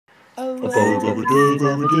All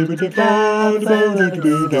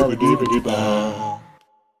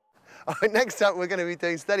right, next up we're going to be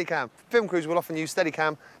doing Steadicam. Film crews will often use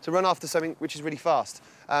Steadicam to run after something which is really fast.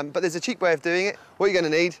 But there's a cheap way of doing it. What you're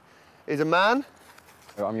going to need is a man.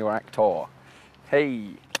 I'm your actor. Hey.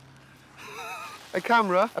 A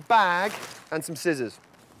camera, a bag, and some scissors.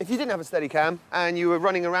 If you didn't have a Steadicam and you were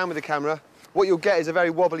running around with the camera, what you'll get is a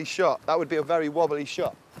very wobbly shot. That would be a very wobbly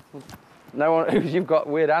shot. No one, you've got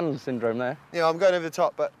weird hand syndrome there. Yeah, I'm going over the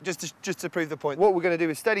top, but just to prove the point. What we're going to do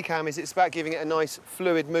with Steadicam is it's about giving it a nice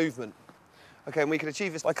fluid movement. Okay, and we can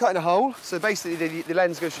achieve this by cutting a hole. So basically the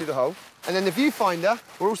lens goes through the hole. And then the viewfinder,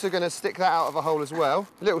 we're also going to stick that out of a hole as well.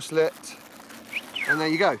 A little slit, and there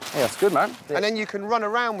you go. Yeah, that's good, man. And then you can run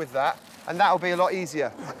around with that, and that'll be a lot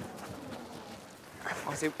easier.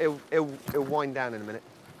 It'll wind down in a minute.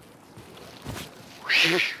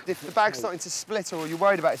 If the bag's starting to split or you're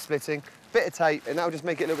worried about it splitting, bit of tape, and that'll just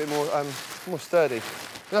make it a little bit more sturdy.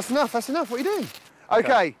 That's enough, that's enough. What are you doing?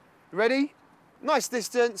 Okay, ready? Nice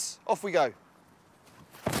distance, off we go.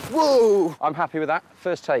 Whoa! I'm happy with that.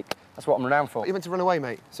 First take. That's what I'm around for. You're meant to run away,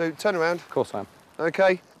 mate. So turn around. Of course I am.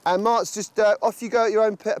 Okay, and Mark's just, off you go at your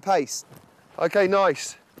own pace. Okay,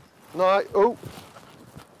 nice. Nice, oh.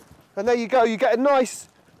 And there you go, you get a nice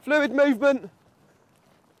fluid movement.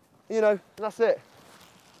 You know, and that's it.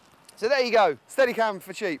 So there you go, Steadicam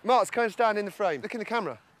for cheap. Mark's, come and stand in the frame. Look in the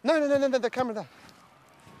camera. No, the camera there.